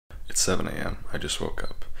It's 7 a.m. I just woke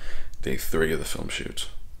up. Day 3 of the film shoot.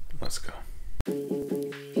 Let's go.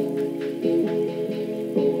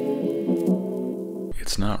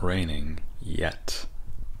 It's not raining yet,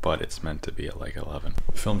 but it's meant to be at like 11.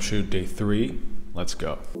 Film shoot day 3. Let's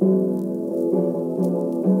go.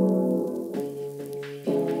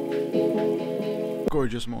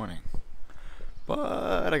 Gorgeous morning.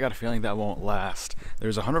 But I got a feeling that won't last.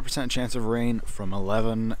 There's a 100% chance of rain from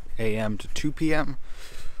 11 a.m. to 2 p.m.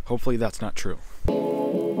 Hopefully that's not true.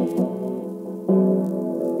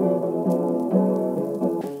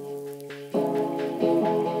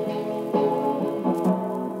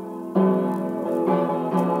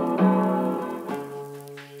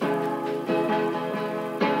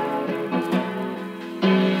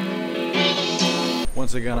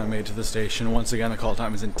 Once again, I made it to the station. Once again, the call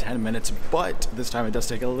time is in 10 minutes, but this time it does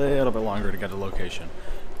take a little bit longer to get to the location.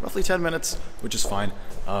 Roughly 10 minutes, which is fine.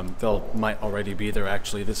 They'll might already be there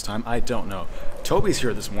actually this time. I don't know. Toby's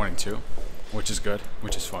here this morning too, which is good,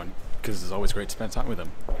 which is fun, because it's always great to spend time with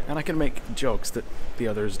him. And I can make jokes that the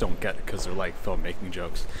others don't get because they're like filmmaking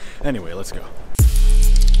jokes. Anyway, let's go.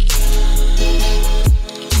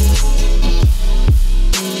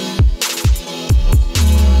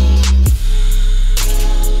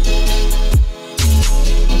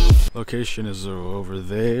 Location is over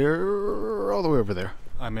there, all the way over there.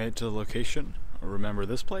 I made it to the location. Remember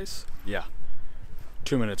this place? Yeah.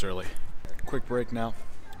 2 minutes early. Quick break now.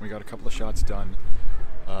 We got a couple of shots done.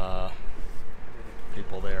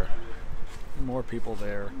 People there. More people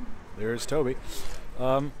there. There's Toby.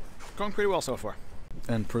 Going pretty well so far.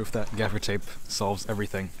 And proof that gaffer tape solves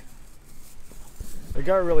everything. It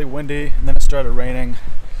got really windy and then it started raining.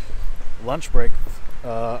 Lunch break.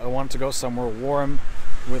 I wanted to go somewhere warm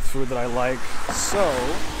with food that I like, so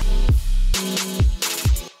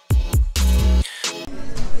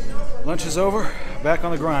lunch is over, back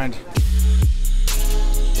on the grind.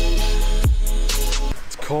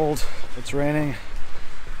 It's cold, it's raining,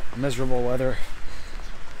 miserable weather.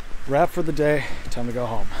 Wrap for the day, time to go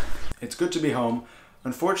home. It's good to be home.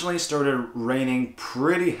 Unfortunately, it started raining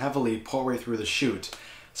pretty heavily partway through the shoot,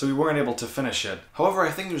 so we weren't able to finish it. However,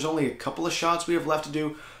 I think there's only a couple of shots we have left to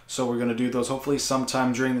do, so we're going to do those hopefully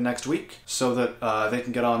sometime during the next week so that they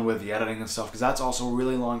can get on with the editing and stuff, because that's also a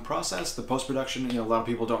really long process. The post-production, you know, a lot of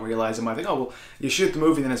people don't realize. They might think, oh, well, you shoot the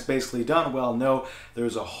movie, then it's basically done. Well, no,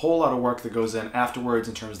 there's a whole lot of work that goes in afterwards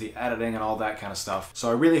in terms of the editing and all that kind of stuff. So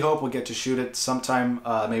I really hope we'll get to shoot it sometime,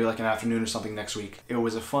 maybe like an afternoon or something next week. It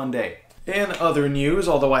was a fun day. In other news,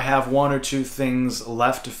 although I have 1 or 2 things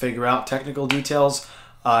left to figure out, technical details,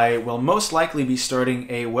 I will most likely be starting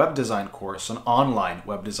a web design course, an online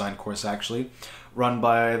web design course actually, run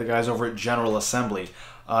by the guys over at General Assembly.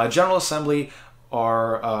 General Assembly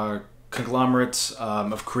are a conglomerate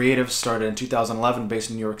of creatives started in 2011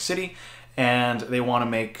 based in New York City, and they want to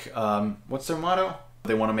make, what's their motto?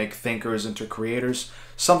 They want to make thinkers into creators,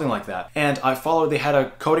 something like that. And I followed, they had a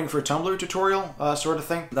coding for Tumblr tutorial sort of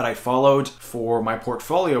thing that I followed for my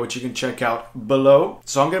portfolio, which you can check out below.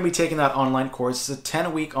 So I'm going to be taking that online course. It's a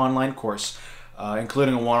 10-week online course,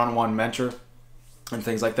 including a one-on-one mentor and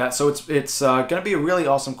things like that. So it's going to be a really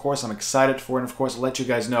awesome course. I'm excited for it. And of course, I'll let you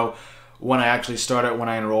guys know when I actually start it, when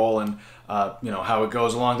I enroll, and you know, how it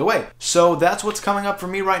goes along the way. So that's what's coming up for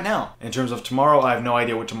me right now. In terms of tomorrow, I have no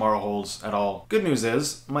idea what tomorrow holds at all. Good news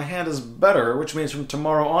is, my hand is better, which means from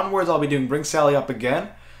tomorrow onwards, I'll be doing Bring Sally Up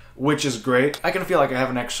again, which is great. I can feel like I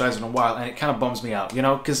haven't exercised in a while, and it kind of bums me out, you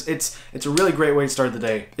know, because it's a really great way to start the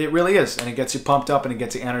day. It really is, and it gets you pumped up, and it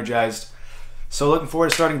gets you energized. So looking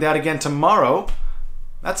forward to starting that again tomorrow.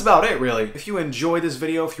 That's about it, really. If you enjoyed this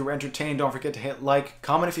video, if you were entertained, don't forget to hit like,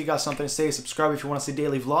 comment if you got something to say, subscribe if you want to see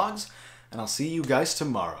daily vlogs, and I'll see you guys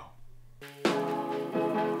tomorrow.